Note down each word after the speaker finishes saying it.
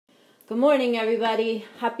Good morning, everybody.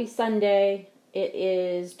 Happy Sunday. It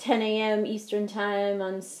is 10 a.m. Eastern Time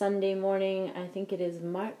on Sunday morning. I think it is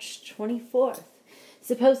March 24th. It's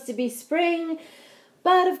supposed to be spring,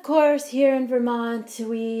 but of course, here in Vermont,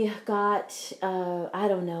 we got,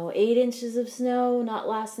 8 inches of snow. Not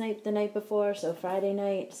last night, the night before, so Friday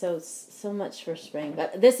night. So much for spring.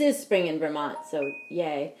 But this is spring in Vermont, so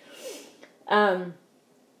yay.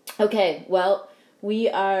 Okay, well,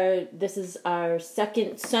 this is our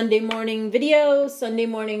second Sunday morning video, Sunday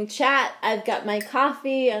morning chat. I've got my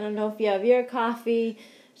coffee. I don't know if you have your coffee.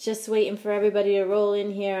 Just waiting for everybody to roll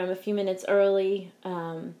in here. I'm a few minutes early.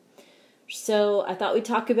 So I thought we'd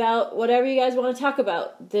talk about whatever you guys want to talk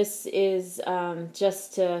about. This is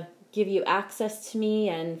just to give you access to me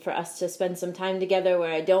and for us to spend some time together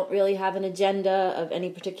where I don't really have an agenda of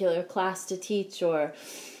any particular class to teach or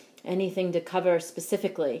anything to cover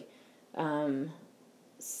specifically.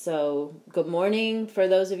 So good morning for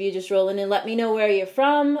those of you just rolling in. Let me know where you're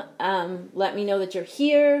from. Let me know that you're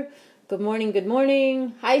here. Good morning, good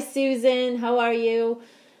morning. Hi, Susan. How are you?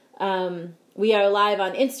 We are live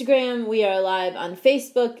on Instagram. We are live on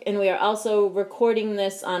Facebook. And we are also recording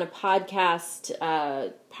this on a podcast.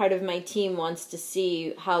 Part of my team wants to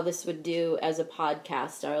see how this would do as a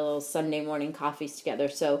podcast, our little Sunday morning coffees together.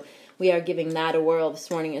 So we are giving that a whirl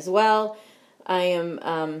this morning as well.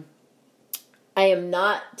 I am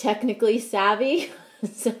not technically savvy,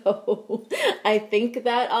 so I think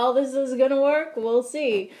that all this is going to work. We'll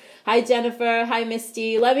see. Hi, Jennifer. Hi,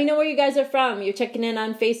 Misty. Let me know where you guys are from. You're checking in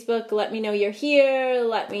on Facebook. Let me know you're here.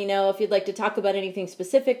 Let me know if you'd like to talk about anything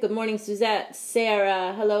specific. Good morning, Suzette,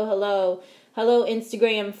 Sarah. Hello, hello. Hello,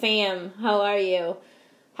 Instagram fam. How are you?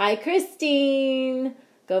 Hi, Christine.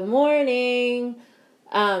 Good morning.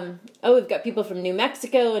 We've got people from New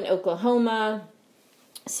Mexico and Oklahoma.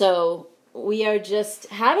 So we are just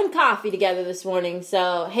having coffee together this morning.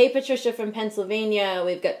 So, hey, Patricia from Pennsylvania.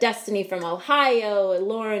 We've got Destiny from Ohio, and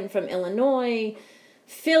Lauren from Illinois,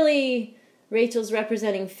 Philly. Rachel's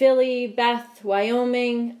representing Philly, Beth,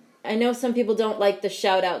 Wyoming. I know some people don't like the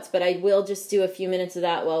shout-outs, but I will just do a few minutes of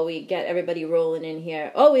that while we get everybody rolling in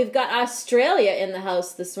here. Oh, we've got Australia in the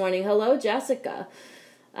house this morning. Hello, Jessica.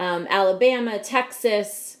 Alabama,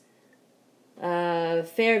 Texas,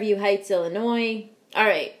 Fairview Heights, Illinois. All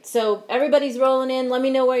right, so everybody's rolling in. Let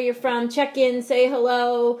me know where you're from. Check in, say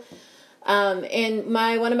hello. And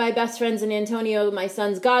one of my best friends in Antonio, my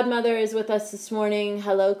son's godmother, is with us this morning.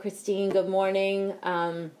 Hello, Christine. Good morning.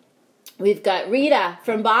 We've got Rita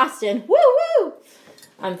from Boston. Woo woo!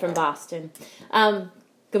 I'm from Boston.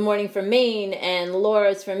 Good morning from Maine, and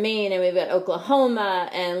Laura's from Maine, and we've got Oklahoma,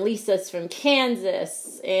 and Lisa's from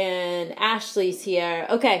Kansas, and Ashley's here.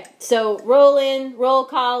 Okay, so roll in, roll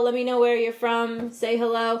call, let me know where you're from, say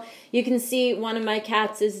hello. You can see one of my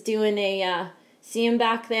cats is doing see him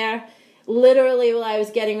back there? Literally while I was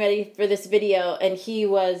getting ready for this video, and he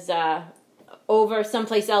was over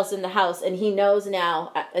someplace else in the house, and he knows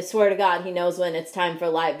now, I swear to God, he knows when it's time for a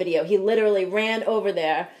live video. He literally ran over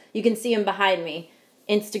there. You can see him behind me.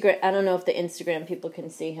 Instagram, I don't know if the Instagram people can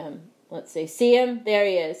see him. Let's see him? There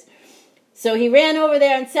he is. So he ran over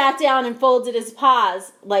there and sat down and folded his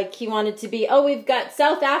paws like he wanted to be. Oh, we've got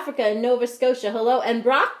South Africa and Nova Scotia. Hello. And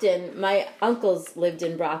Brockton. My uncles lived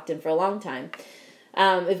in Brockton for a long time.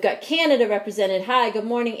 We've got Canada represented. Hi, good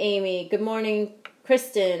morning, Amy. Good morning,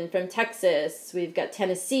 Kristen from Texas. We've got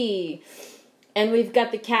Tennessee. And we've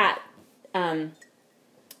got the cat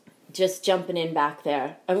just jumping in back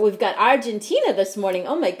there. And we've got Argentina this morning.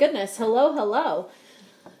 Oh my goodness. Hello, hello.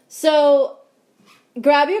 So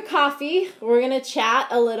grab your coffee. We're going to chat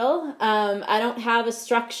a little. I don't have a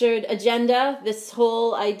structured agenda. This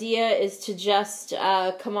whole idea is to just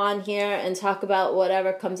come on here and talk about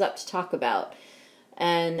whatever comes up to talk about.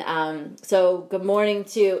 And so good morning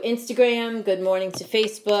to Instagram. Good morning to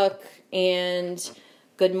Facebook. And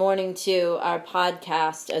good morning to our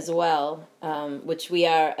podcast as well, which we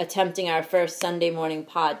are attempting our first Sunday morning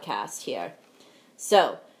podcast here.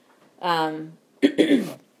 So, but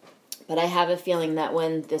I have a feeling that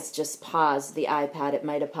when this just paused the iPad, it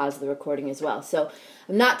might have paused the recording as well. So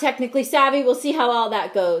I'm not technically savvy. We'll see how all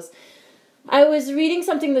that goes. I was reading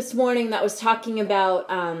something this morning that was talking about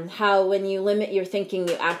how when you limit your thinking,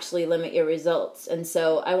 you actually limit your results. And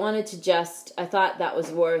so I wanted to I thought that was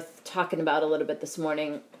worth talking about a little bit this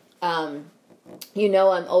morning. I'm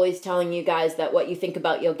always telling you guys that what you think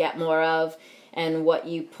about, you'll get more of. And what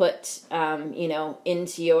you put,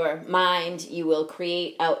 into your mind, you will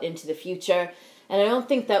create out into the future. And I don't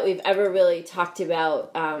think that we've ever really talked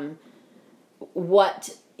about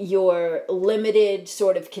what your limited,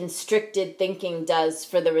 sort of constricted thinking does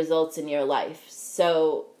for the results in your life.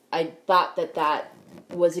 So I thought that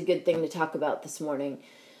was a good thing to talk about this morning.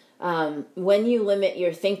 When you limit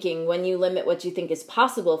your thinking, when you limit what you think is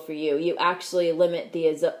possible for you, you actually limit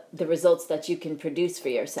the results that you can produce for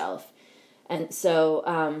yourself. And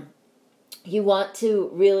so you want to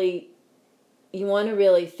really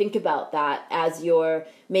think about that as you're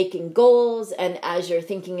making goals and as you're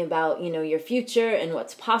thinking about, your future and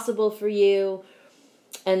what's possible for you.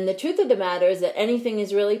 And the truth of the matter is that anything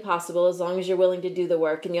is really possible as long as you're willing to do the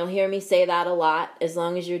work. And you'll hear me say that a lot. As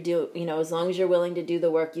long as as long as you're willing to do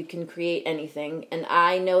the work, you can create anything. And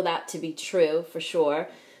I know that to be true for sure.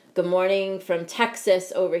 Good morning from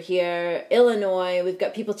Texas over here, Illinois. We've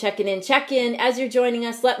got people checking in. Check in as you're joining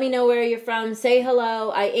us. Let me know where you're from. Say hello.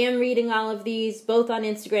 I am reading all of these, both on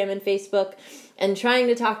Instagram and Facebook, and trying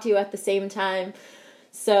to talk to you at the same time.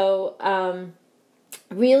 So,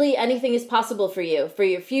 really, anything is possible for you, for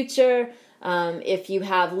your future. If you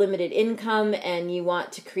have limited income and you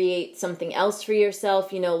want to create something else for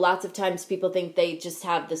yourself, lots of times people think they just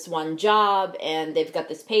have this one job and they've got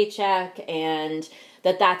this paycheck and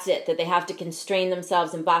that's it, that they have to constrain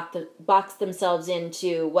themselves and box themselves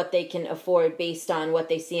into what they can afford based on what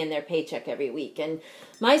they see in their paycheck every week. And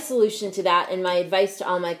my solution to that and my advice to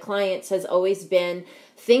all my clients has always been,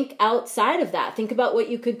 think outside of that. Think about what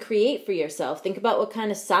you could create for yourself. Think about what kind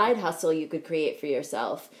of side hustle you could create for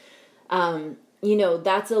yourself.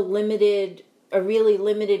 That's a really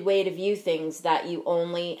limited way to view things, that you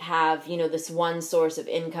only have, this one source of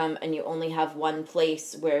income and you only have one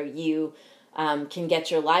place where you can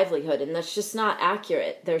get your livelihood. And that's just not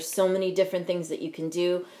accurate. There's so many different things that you can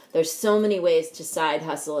do. There's so many ways to side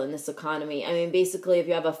hustle in this economy. I mean, basically, if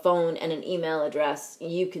you have a phone and an email address,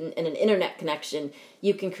 and an internet connection,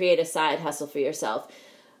 you can create a side hustle for yourself.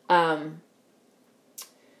 I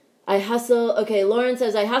hustle. Okay, Lauren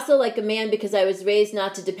says, I hustle like a man because I was raised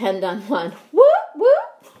not to depend on one. Whoop,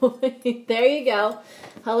 whoop. There you go.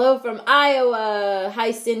 Hello from Iowa.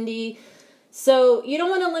 Hi, Cindy. So you don't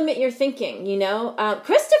want to limit your thinking,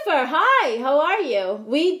 Christopher, hi, how are you?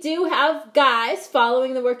 We do have guys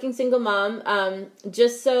following the Working Single Mom.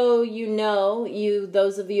 Just so you know,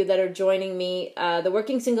 those of you that are joining me, the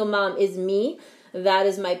Working Single Mom is me. That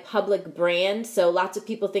is my public brand. So lots of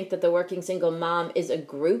people think that the Working Single Mom is a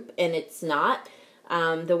group, and it's not.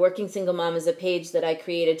 The Working Single Mom is a page that I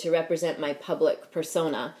created to represent my public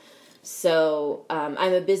persona. So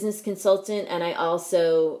I'm a business consultant, and I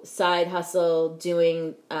also side hustle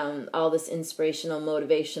doing all this inspirational,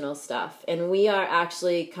 motivational stuff. And we are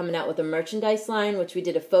actually coming out with a merchandise line, which we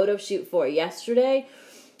did a photo shoot for yesterday,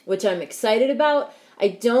 which I'm excited about. I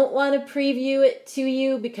don't want to preview it to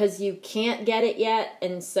you because you can't get it yet.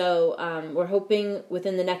 And so we're hoping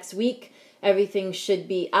within the next week, everything should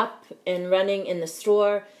be up and running in the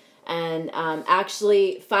store. And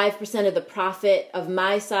actually 5% of the profit of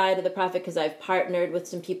my side of the profit, because I've partnered with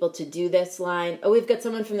some people to do this line. Oh, we've got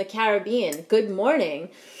someone from the Caribbean. Good morning.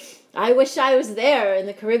 I wish I was there in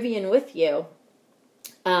the Caribbean with you.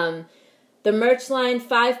 The merch line,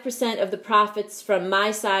 5% of the profits from my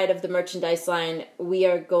side of the merchandise line, we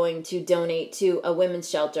are going to donate to a women's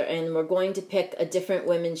shelter. And we're going to pick a different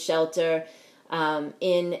women's shelter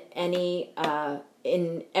in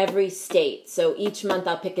every state. So each month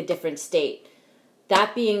I'll pick a different state.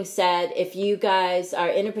 That being said, if you guys are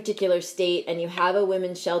in a particular state and you have a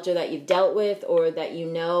women's shelter that you've dealt with or that you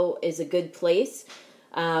know is a good place,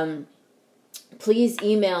 please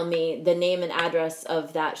email me the name and address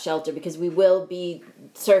of that shelter, because we will be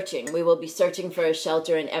searching. We will be searching for a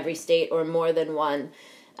shelter in every state, or more than one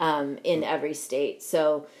in every state.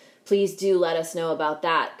 So please do let us know about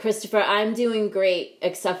that. Christopher, I'm doing great,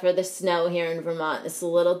 except for the snow here in Vermont. It's a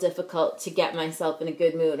little difficult to get myself in a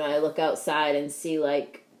good mood when I look outside and see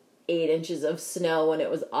like 8 inches of snow when it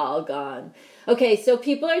was all gone. Okay, so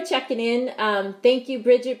people are checking in. Thank you,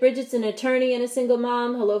 Bridget. Bridget's an attorney and a single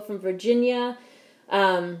mom. Hello from Virginia.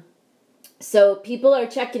 So people are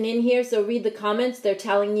checking in here, so read the comments. They're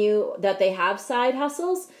telling you that they have side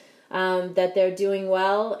hustles. That they're doing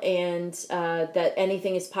well, and that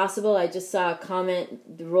anything is possible. I just saw a comment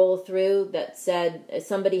roll through that said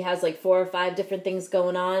somebody has like 4 or 5 different things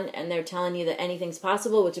going on, and they're telling you that anything's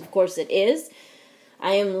possible, which of course it is.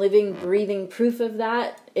 I am living, breathing proof of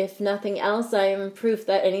that. If nothing else, I am proof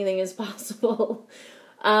that anything is possible.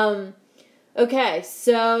 Okay,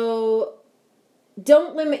 so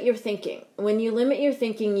don't limit your thinking. When you limit your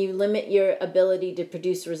thinking, you limit your ability to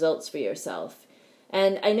produce results for yourself.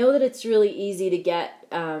 And I know that it's really easy to get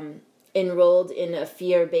enrolled in a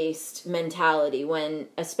fear-based mentality,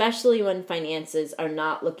 especially when finances are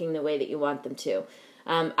not looking the way that you want them to.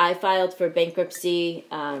 I filed for bankruptcy.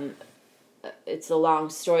 It's a long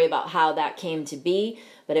story about how that came to be,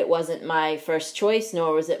 but it wasn't my first choice,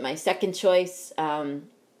 nor was it my second choice,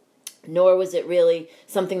 nor was it really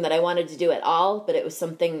something that I wanted to do at all, but it was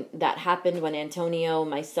something that happened when Antonio,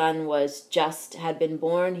 my son, had been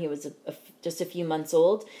born. He was just a few months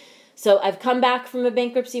old. So I've come back from a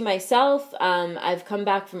bankruptcy myself. I've come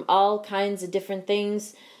back from all kinds of different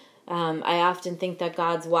things. I often think that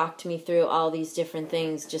God's walked me through all these different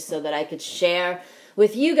things just so that I could share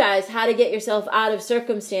with you guys how to get yourself out of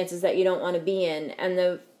circumstances that you don't want to be in. And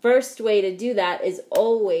the first way to do that is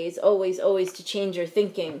always, always, always to change your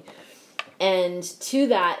thinking. And to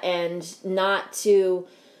that end, not to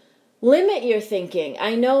limit your thinking.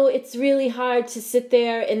 I know it's really hard to sit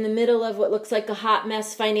there in the middle of what looks like a hot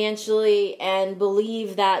mess financially and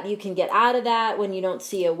believe that you can get out of that when you don't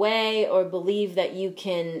see a way, or believe that you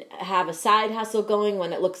can have a side hustle going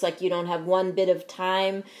when it looks like you don't have one bit of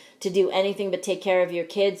time to do anything but take care of your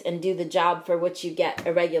kids and do the job for which you get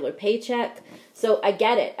a regular paycheck. So I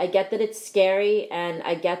get it. I get that it's scary, and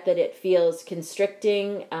I get that it feels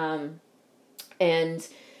constricting, and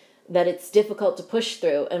that it's difficult to push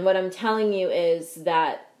through. And what I'm telling you is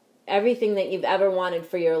that everything that you've ever wanted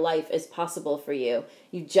for your life is possible for you.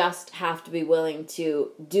 You just have to be willing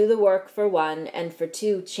to do the work, for one, and for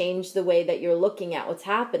two, change the way that you're looking at what's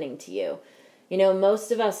happening to you. You know,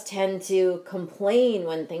 most of us tend to complain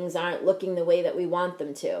when things aren't looking the way that we want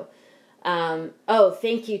them to.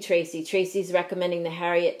 Thank you, Tracy. Tracy's recommending the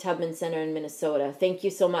Harriet Tubman Center in Minnesota. Thank you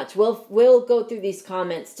so much. We'll go through these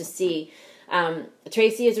comments to see.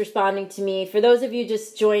 Tracy is responding to me. For those of you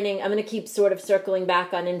just joining, I'm going to keep sort of circling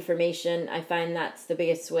back on information. I find that's the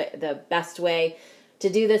best way to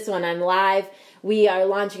do this when I'm live. We are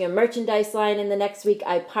launching a merchandise line in the next week.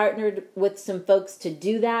 I partnered with some folks to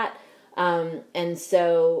do that. And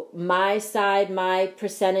so my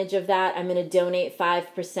percentage of that, I'm going to donate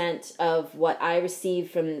 5% of what I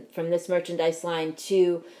receive from this merchandise line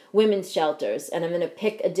to women's shelters. And I'm going to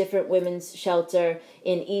pick a different women's shelter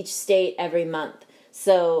in each state every month.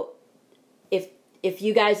 So if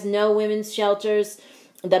you guys know women's shelters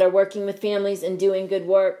that are working with families and doing good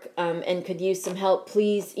work, and could use some help,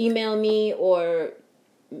 please email me or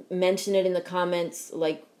mention it in the comments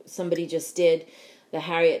like somebody just did. The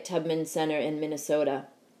Harriet Tubman Center in Minnesota.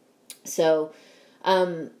 So,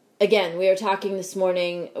 again, we were talking this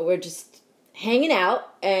morning. We're just hanging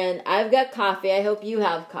out, and I've got coffee. I hope you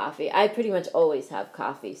have coffee. I pretty much always have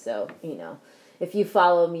coffee, so, you know, if you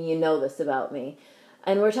follow me, you know this about me.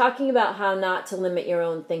 And we're talking about how not to limit your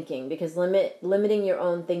own thinking, because limiting your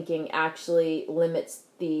own thinking actually limits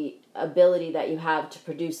the ability that you have to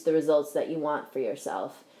produce the results that you want for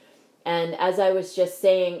yourself. And as I was just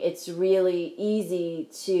saying, it's really easy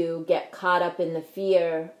to get caught up in the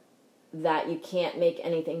fear that you can't make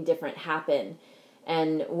anything different happen.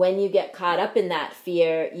 And when you get caught up in that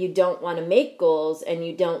fear, you don't want to make goals and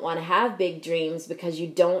you don't want to have big dreams because you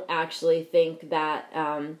don't actually think that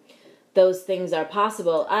those things are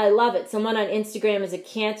possible. I love it. Someone on Instagram is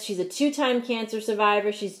she's a 2-time cancer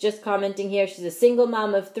survivor. She's just commenting here. She's a single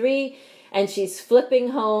mom of 3, and she's flipping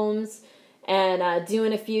homes and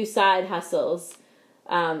doing a few side hustles.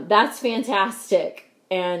 That's fantastic.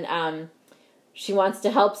 And she wants to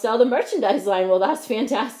help sell the merchandise line. Well, that's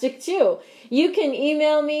fantastic too. You can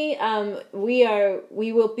email me.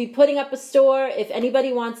 We will be putting up a store. If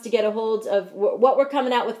anybody wants to get a hold of what we're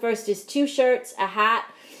coming out with first is 2 shirts, a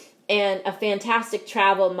hat, and a fantastic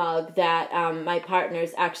travel mug that my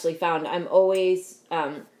partners actually found. I'm always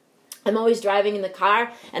driving in the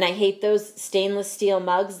car, and I hate those stainless steel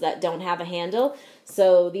mugs that don't have a handle.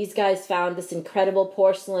 So these guys found this incredible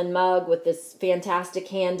porcelain mug with this fantastic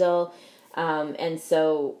handle, and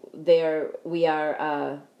so we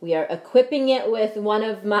are equipping it with one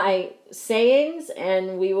of my sayings,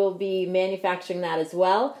 and we will be manufacturing that as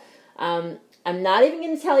well. I'm not even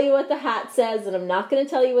going to tell you what the hat says, and I'm not going to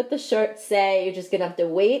tell you what the shirts say. You're just going to have to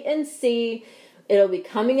wait and see. It'll be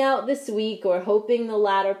coming out this week. We're hoping the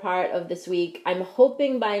latter part of this week. I'm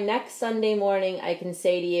hoping by next Sunday morning I can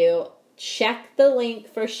say to you, check the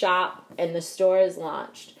link for shop and the store is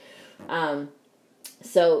launched.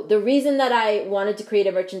 So the reason that I wanted to create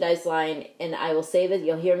a merchandise line, and I will say that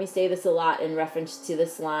you'll hear me say this a lot in reference to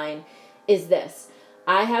this line, is this.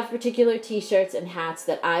 I have particular t-shirts and hats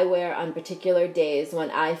that I wear on particular days when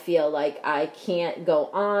I feel like I can't go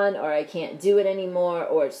on or I can't do it anymore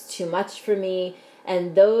or it's too much for me.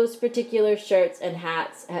 And those particular shirts and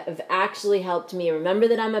hats have actually helped me remember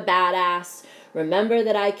that I'm a badass, remember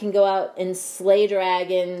that I can go out and slay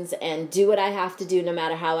dragons and do what I have to do no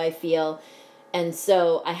matter how I feel. And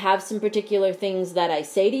so I have some particular things that I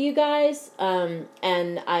say to you guys, and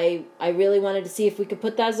I really wanted to see if we could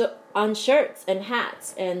put those on shirts and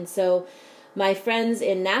hats. And so my friends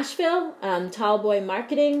in Nashville, Tallboy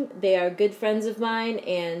Marketing. They are good friends of mine,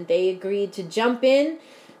 and they agreed to jump in.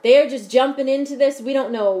 They are just jumping into this. We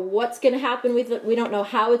don't know what's going to happen with it. We don't know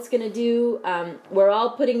how it's going to do. We're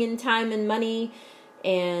all putting in time and money,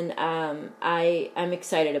 and I'm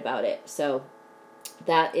excited about it. So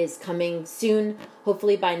that is coming soon.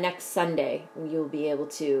 Hopefully by next Sunday, you'll be able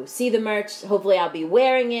to see the merch. Hopefully I'll be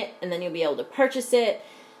wearing it, and then you'll be able to purchase it.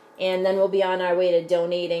 And then we'll be on our way to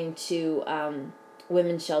donating to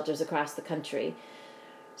women's shelters across the country.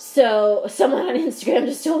 So someone on Instagram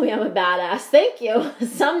just told me I'm a badass. Thank you.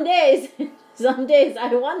 Some days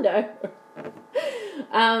I wonder.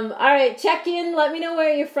 All right, check in. Let me know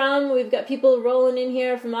where you're from. We've got people rolling in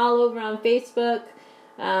here from all over on Facebook.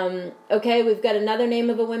 Okay, we've got another name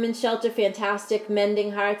of a women's shelter. Fantastic.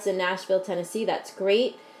 Mending Hearts in Nashville, Tennessee. That's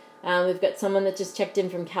great. We've got someone that just checked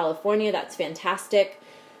in from California. That's fantastic.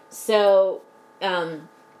 So,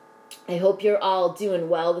 I hope you're all doing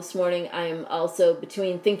well this morning. I'm also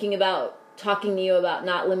between thinking about talking to you about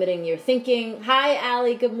not limiting your thinking. Hi,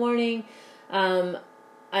 Allie. Good morning. I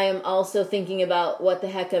am also thinking about what the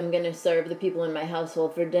heck I'm going to serve the people in my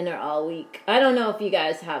household for dinner all week. I don't know if you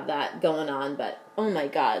guys have that going on, but oh my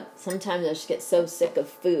God, sometimes I just get so sick of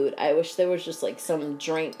food. I wish there was just like some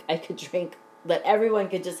drink I could drink that everyone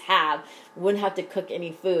could just have. Wouldn't have to cook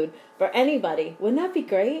any food for anybody. Wouldn't that be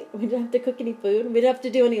great? We didn't have to cook any food. We didn't have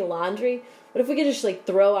to do any laundry. What if we could just like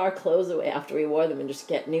throw our clothes away after we wore them and just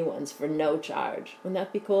get new ones for no charge? Wouldn't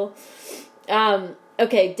that be cool?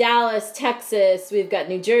 Okay, Dallas, Texas. We've got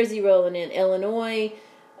New Jersey rolling in, Illinois,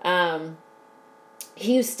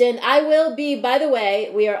 Houston. I will be, by the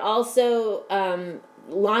way, we are also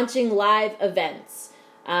launching live events.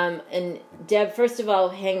 And Deb, first of all,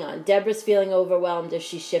 hang on. Deborah's feeling overwhelmed as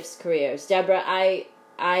she shifts careers. Deborah, I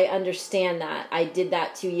understand that. I did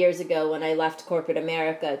that 2 years ago when I left corporate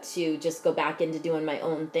America to just go back into doing my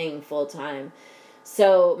own thing full time.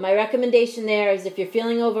 So my recommendation there is if you're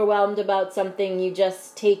feeling overwhelmed about something, you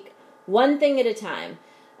just take one thing at a time.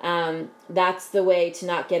 That's the way to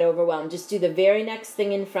not get overwhelmed. Just do the very next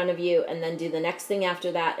thing in front of you, and then do the next thing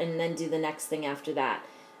after that, and then do the next thing after that.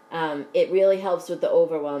 It really helps with the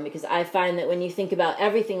overwhelm, because I find that when you think about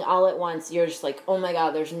everything all at once, you're just like, oh my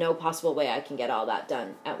God, there's no possible way I can get all that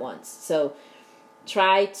done at once. So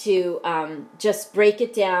try to just break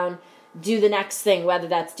it down, do the next thing, whether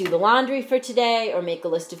that's do the laundry for today, or make a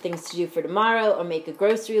list of things to do for tomorrow, or make a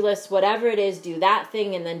grocery list, whatever it is, do that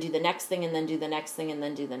thing, and then do the next thing, and then do the next thing, and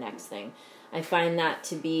then do the next thing. I find that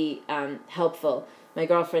to be helpful. My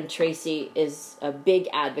girlfriend Tracy is a big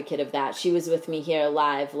advocate of that. She was with me here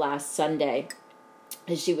live last Sunday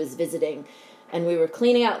as she was visiting, and we were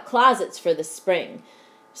cleaning out closets for the spring.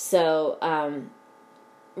 So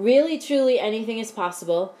really, truly, anything is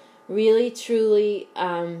possible. Really, truly,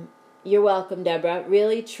 you're welcome, Deborah.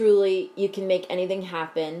 Really, truly, you can make anything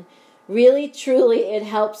happen. Really, truly, it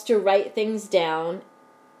helps to write things down.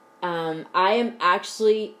 I am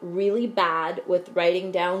actually really bad with writing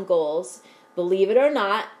down goals. Believe it or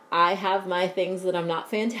not, I have my things that I'm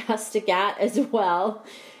not fantastic at as well.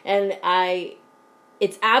 And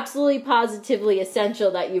it's absolutely positively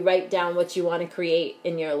essential that you write down what you want to create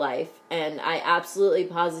in your life. And I absolutely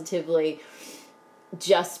positively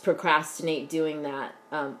just procrastinate doing that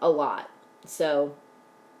a lot. So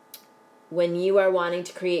when you are wanting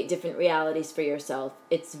to create different realities for yourself,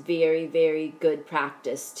 it's very, very good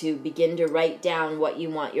practice to begin to write down what you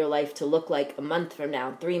want your life to look like a month from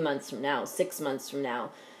now, 3 months from now, 6 months from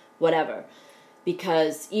now, whatever.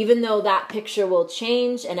 Because even though that picture will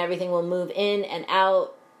change and everything will move in and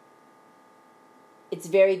out, it's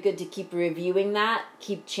very good to keep reviewing that,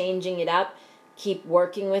 keep changing it up, keep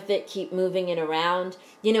working with it, keep moving it around.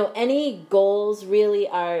 You know, any goals really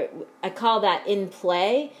are, I call that in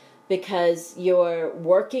play, because you're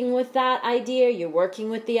working with that idea, you're working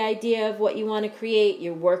with the idea of what you want to create,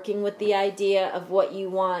 you're working with the idea of what you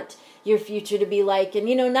want your future to be like. And,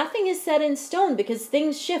 you know, nothing is set in stone because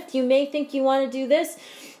things shift. You may think you want to do this,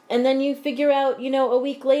 and then you figure out, you know, a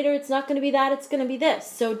week later it's not going to be that, it's going to be this.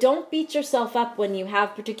 So don't beat yourself up when you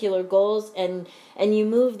have particular goals and you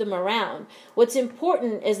move them around. What's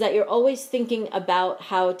important is that you're always thinking about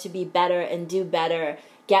how to be better and do better,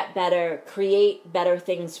 get better, create better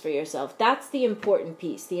things for yourself. That's the important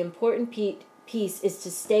piece. The important piece is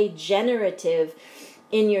to stay generative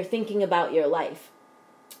in your thinking about your life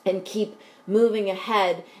and keep moving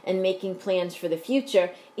ahead and making plans for the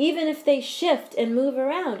future, even if they shift and move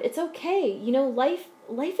around. It's okay. You know, life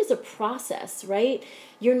is a process, right?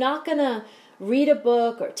 You're not going to read a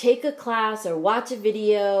book or take a class or watch a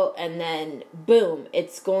video and then boom,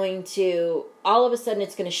 it's going to, all of a sudden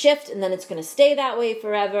it's going to shift and then it's going to stay that way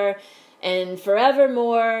forever. and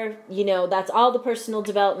forevermore, that's all the personal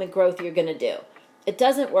development growth you're going to do. It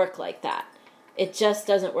doesn't work like that. It just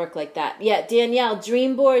doesn't work like that. Yeah, Danielle,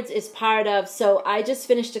 Dream Boards is part of, so I just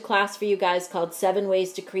finished a class for you guys called 7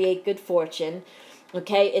 Ways to Create Good Fortune.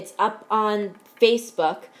 Okay, it's up on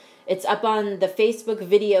Facebook. It's up on the Facebook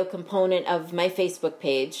video component of my Facebook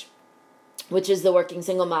page, which is the Working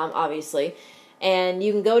Single Mom, obviously. And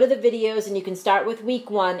you can go to the videos and you can start with week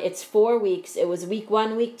 1. It's 4 weeks. It was week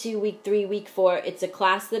 1, week 2, week 3, week 4. It's a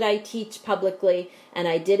class that I teach publicly, and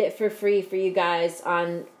I did it for free for you guys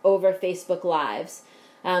over Facebook Lives.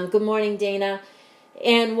 Good morning, Dana.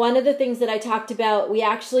 And one of the things that I talked about, we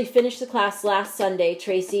actually finished the class last Sunday.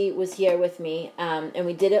 Tracy was here with me, and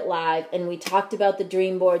we did it live, and we talked about the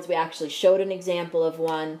dream boards. We actually showed an example of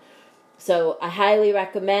one. So I highly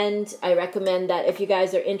recommend that if you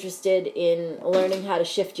guys are interested in learning how to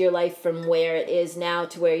shift your life from where it is now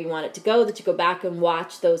to where you want it to go, that you go back and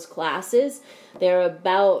watch those classes. They're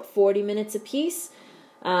about 40 minutes apiece.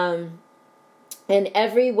 And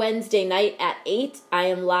every Wednesday night at 8, I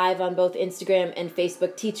am live on both Instagram and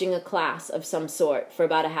Facebook teaching a class of some sort for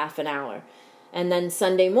about a half an hour. And then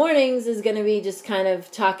Sunday mornings is going to be just kind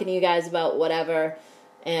of talking to you guys about whatever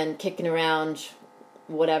and kicking around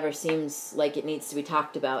whatever seems like it needs to be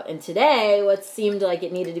talked about. And today, what seemed like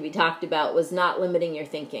it needed to be talked about was not limiting your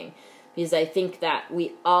thinking, because I think that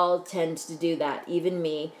we all tend to do that, even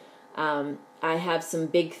me. I have some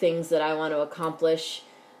big things that I want to accomplish,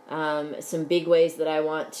 some big ways that I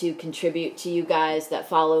want to contribute to you guys that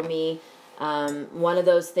follow me. One of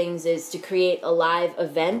those things is to create a live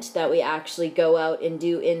event that we actually go out and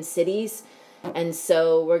do in cities. And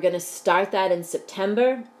so we're going to start that in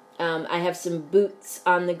September. I have some boots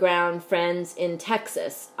on the ground friends in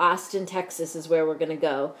Texas. Austin, Texas is where we're going to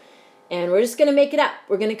go. And we're just going to make it up.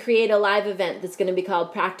 We're going to create a live event that's going to be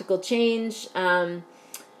called Practical Change. And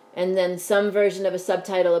then some version of a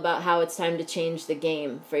subtitle about how it's time to change the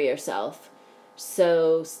game for yourself.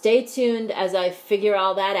 So stay tuned as I figure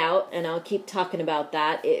all that out, and I'll keep talking about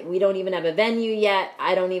that. We don't even have a venue yet.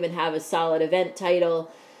 I don't even have a solid event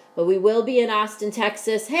title. But we will be in Austin,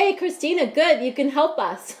 Texas. Hey, Christina, good. You can help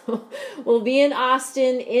us. We'll be in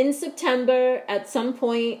Austin in September at some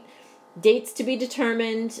point. Dates to be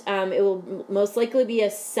determined. It will most likely be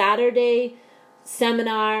a Saturday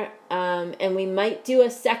seminar, and we might do a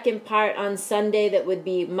second part on Sunday that would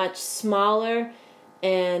be much smaller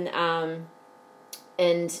and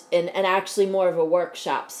actually more of a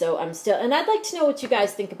workshop. So and I'd like to know what you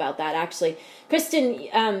guys think about that, actually.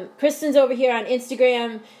 Kristen's over here on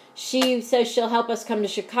Instagram. She says she'll help us come to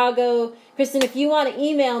Chicago. Kristen, if you want to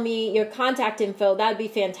email me your contact info, that'd be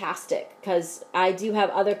fantastic, because I do have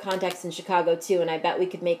other contacts in Chicago too, and I bet we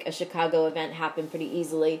could make a Chicago event happen pretty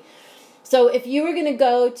easily. So if you were going to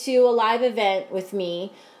go to a live event with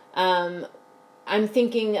me, I'm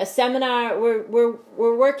thinking a seminar. We're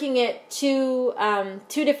working it two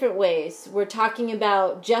different ways. We're talking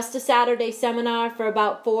about just a Saturday seminar for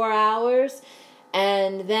about 4 hours,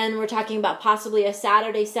 and then we're talking about possibly a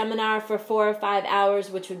Saturday seminar for 4 or 5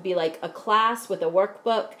 hours, which would be like a class with a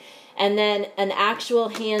workbook, and then an actual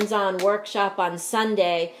hands-on workshop on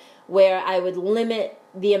Sunday where I would limit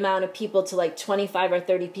the amount of people to like 25 or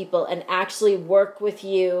 30 people and actually work with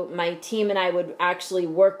you. My team and I would actually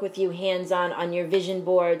work with you hands-on on your vision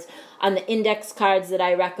boards, on the index cards that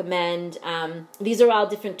I recommend. These are all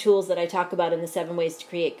different tools that I talk about in the 7 Ways to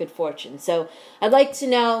Create Good Fortune. So I'd like to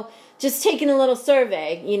know, just taking a little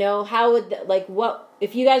survey, how would, what,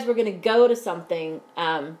 if you guys were going to go to something,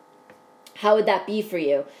 how would that be for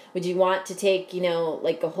you? Would you want to take,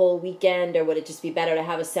 like a whole weekend, or would it just be better to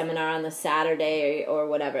have a seminar on the Saturday or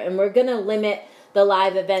whatever? And we're going to limit the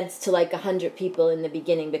live events to like 100 people in the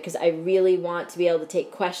beginning, because I really want to be able to take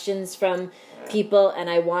questions from people, and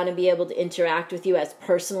I want to be able to interact with you as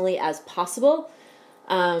personally as possible.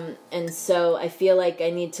 And so I feel like I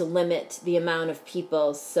need to limit the amount of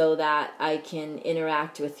people so that I can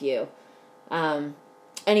interact with you.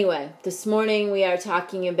 Anyway, this morning we are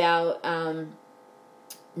talking about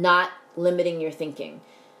not limiting your thinking.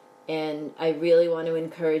 And I really want to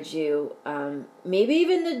encourage you, maybe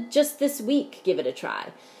even just this week, give it a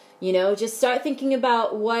try. Just start thinking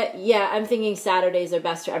about I'm thinking Saturdays are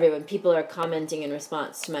best for everyone. People are commenting in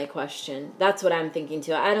response to my question. That's what I'm thinking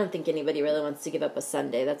too. I don't think anybody really wants to give up a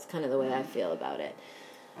Sunday. That's kind of the way I feel about it.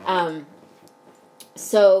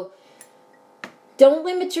 So don't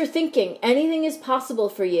limit your thinking. Anything is possible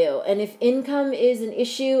for you. And if income is an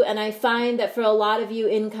issue, and I find that for a lot of you,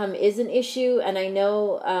 income is an issue, and I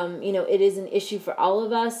know, it is an issue for all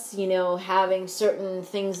of us, having certain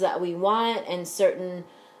things that we want and certain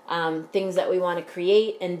things that we want to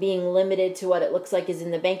create, and being limited to what it looks like is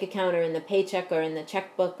in the bank account or in the paycheck or in the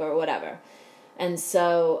checkbook or whatever. And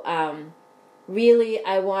so really,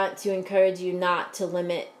 I want to encourage you not to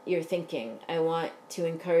limit your thinking. I want to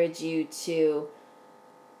encourage you to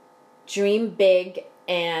dream big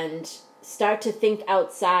and start to think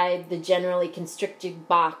outside the generally constricted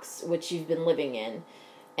box which you've been living in,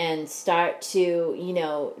 and start to,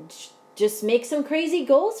 just make some crazy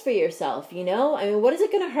goals for yourself, I mean, what is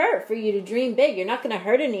it going to hurt for you to dream big? You're not going to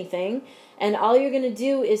hurt anything, and all you're going to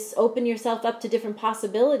do is open yourself up to different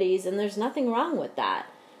possibilities, and there's nothing wrong with that,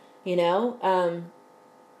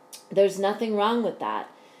 there's nothing wrong with that.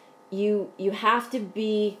 You have to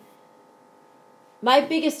be... My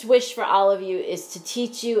biggest wish for all of you is to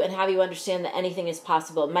teach you and have you understand that anything is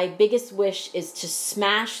possible. My biggest wish is to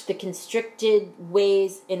smash the constricted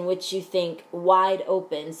ways in which you think wide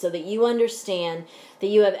open, so that you understand that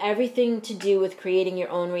you have everything to do with creating your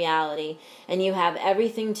own reality, and you have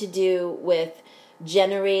everything to do with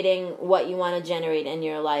generating what you want to generate in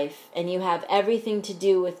your life, and you have everything to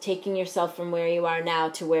do with taking yourself from where you are now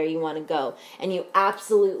to where you want to go, and you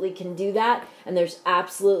absolutely can do that, and there's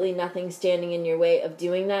absolutely nothing standing in your way of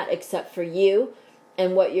doing that except for you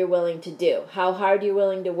and what you're willing to do, how hard you're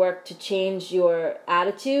willing to work to change your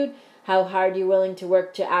attitude, how hard you're willing to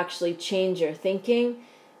work to actually change your thinking,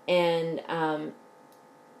 and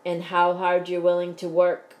how hard you're willing to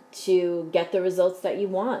work to get the results that you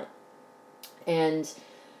want. And,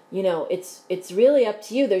 it's really up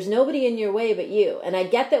to you. There's nobody in your way but you. And I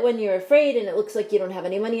get that when you're afraid and it looks like you don't have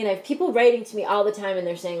any money, and I have people writing to me all the time and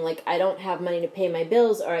they're saying, like, I don't have money to pay my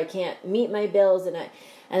bills, or I can't meet my bills, and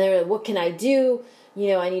they're like, what can I do?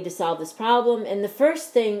 I need to solve this problem. And the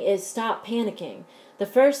first thing is stop panicking. The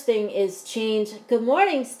first thing is change. Good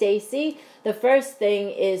morning, Stacy. The first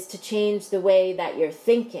thing is to change the way that you're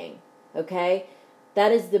thinking, okay?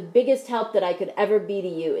 That is the biggest help that I could ever be to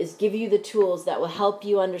you, is give you the tools that will help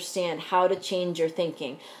you understand how to change your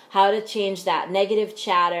thinking, how to change that negative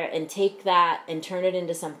chatter and take that and turn it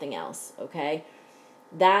into something else, okay?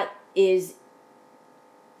 That is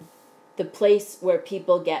the place where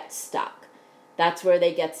people get stuck. That's where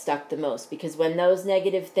they get stuck the most, because when those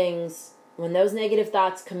negative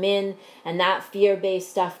thoughts come in and that fear-based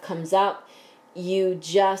stuff comes up, you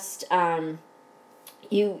just...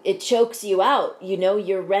 it chokes you out.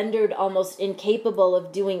 You're rendered almost incapable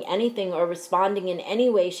of doing anything or responding in any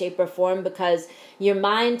way, shape, or form, because your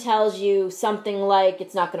mind tells you something like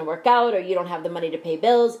it's not going to work out, or you don't have the money to pay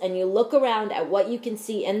bills, and you look around at what you can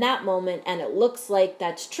see in that moment, and it looks like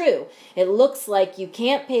that's true. It looks like you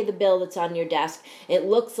can't pay the bill that's on your desk. It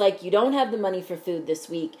looks like you don't have the money for food this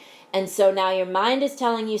week. And so now your mind is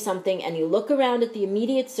telling you something, and you look around at the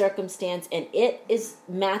immediate circumstance, and it is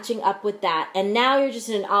matching up with that. And now you're just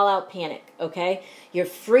in an all-out panic, okay? You're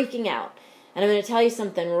freaking out. And I'm going to tell you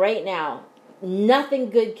something right now. Nothing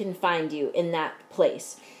good can find you in that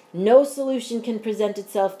place. No solution can present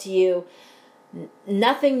itself to you.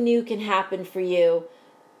 Nothing new can happen for you.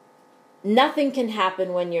 Nothing can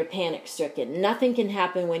happen when you're panic-stricken. Nothing can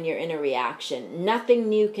happen when you're in a reaction. Nothing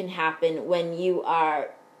new can happen when you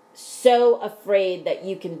are so afraid that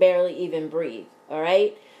you can barely even breathe, all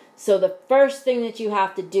right? So the first thing that you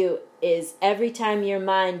have to do is every time your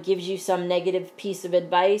mind gives you some negative piece of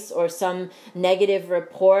advice or some negative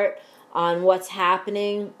report on what's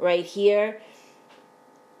happening right here,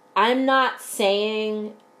 I'm not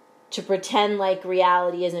saying to pretend like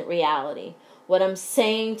reality isn't reality. What I'm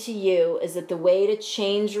saying to you is that the way to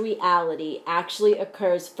change reality actually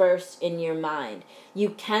occurs first in your mind.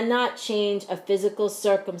 You cannot change a physical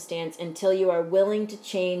circumstance until you are willing to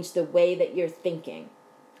change the way that you're thinking.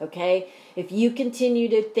 Okay? If you continue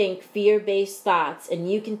to think fear-based thoughts and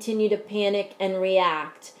you continue to panic and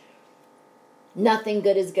react, nothing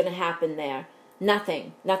good is going to happen there.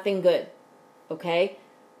 Nothing good. Okay?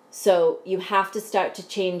 So you have to start to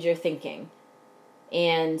change your thinking.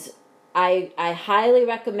 And I highly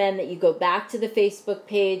recommend that you go back to the Facebook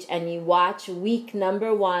page and you watch week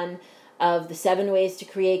number 1 of the 7 Ways to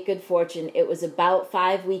Create Good Fortune. It was about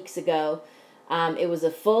 5 weeks ago. It was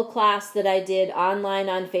a full class that I did online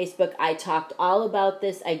on Facebook. I talked all about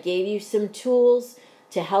this. I gave you some tools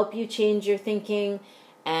to help you change your thinking,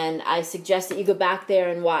 and I suggest that you go back there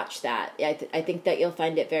and watch that. I think that you'll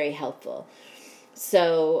find it very helpful.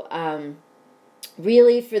 So,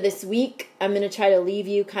 really, for this week, I'm going to try to leave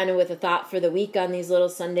you kind of with a thought for the week on these little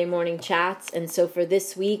Sunday morning chats. And so for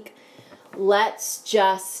this week, let's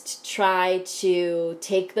just try to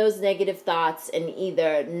take those negative thoughts and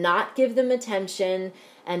either not give them attention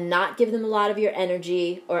and not give them a lot of your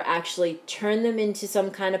energy, or actually turn them into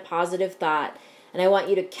some kind of positive thought. And I want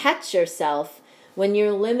you to catch yourself when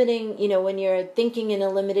you're limiting, when you're thinking in a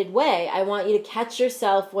limited way, I want you to catch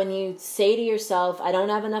yourself when you say to yourself, I don't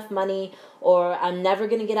have enough money, or I'm never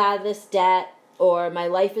going to get out of this debt, or my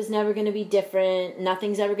life is never going to be different,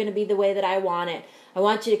 nothing's ever going to be the way that I want it. I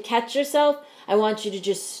want you to catch yourself. I want you to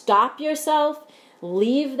just stop yourself,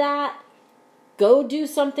 leave that, go do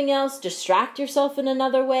something else, distract yourself in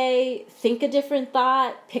another way, think a different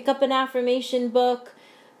thought, pick up an affirmation book,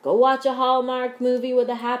 go watch a Hallmark movie with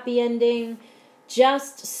a happy ending.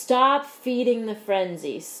 Just stop feeding the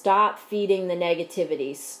frenzy. Stop feeding the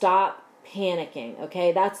negativity. Stop panicking,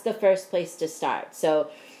 okay? That's the first place to start.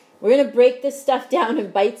 So we're going to break this stuff down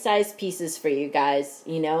in bite-sized pieces for you guys,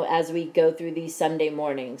 as we go through these Sunday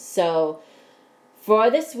mornings. So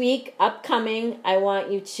for this week, upcoming, I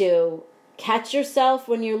want you to catch yourself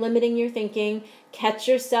when you're limiting your thinking. Catch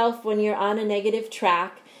yourself when you're on a negative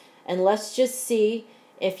track. And let's just see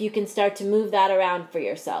if you can start to move that around for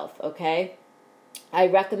yourself, okay? I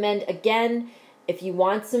recommend, again, if you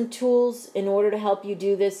want some tools in order to help you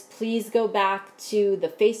do this, please go back to the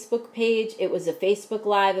Facebook page. It was a Facebook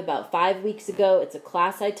Live about 5 weeks ago. It's a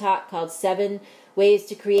class I taught called 7 Ways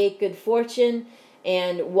to Create Good Fortune.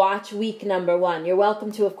 And watch week number 1. You're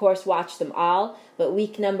welcome to, of course, watch them all. But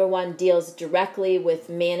week number 1 deals directly with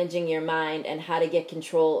managing your mind and how to get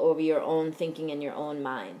control over your own thinking and your own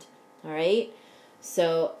mind. All right?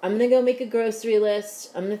 So I'm going to go make a grocery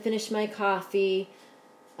list. I'm going to finish my coffee.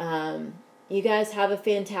 You guys have a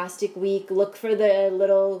fantastic week. Look for the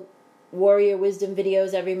little Warrior Wisdom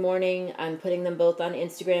videos every morning. I'm putting them both on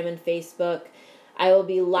Instagram and Facebook. I will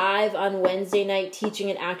be live on Wednesday night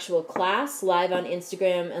teaching an actual class, live on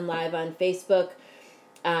Instagram and live on Facebook.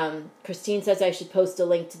 Christine says I should post a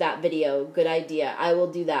link to that video. Good idea. I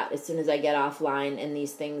will do that as soon as I get offline and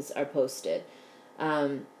these things are posted.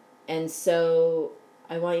 And so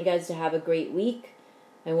I want you guys to have a great week.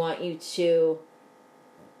 I want you to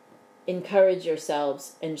encourage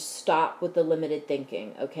yourselves and stop with the limited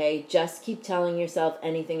thinking, okay? Just keep telling yourself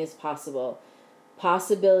anything is possible.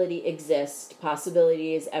 Possibility exists.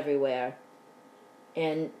 Possibility is everywhere.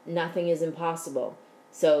 And nothing is impossible.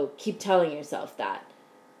 So keep telling yourself that.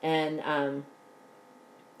 And,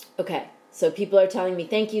 okay. So people are telling me,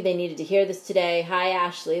 thank you, they needed to hear this today. Hi,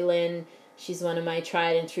 Ashley Lynn. She's one of my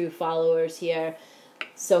tried and true followers here.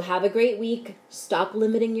 So have a great week. Stop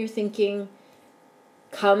limiting your thinking.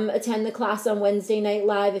 Come attend the class on Wednesday night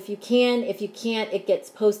live if you can. If you can't, it gets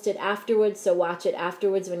posted afterwards, so watch it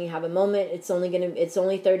afterwards when you have a moment. It's only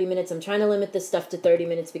 30 minutes. I'm trying to limit this stuff to 30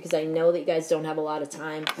 minutes because I know that you guys don't have a lot of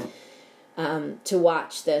time to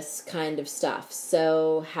watch this kind of stuff.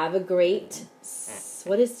 So have a great,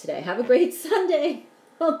 what is today? Have a great Sunday.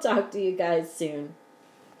 I'll talk to you guys soon.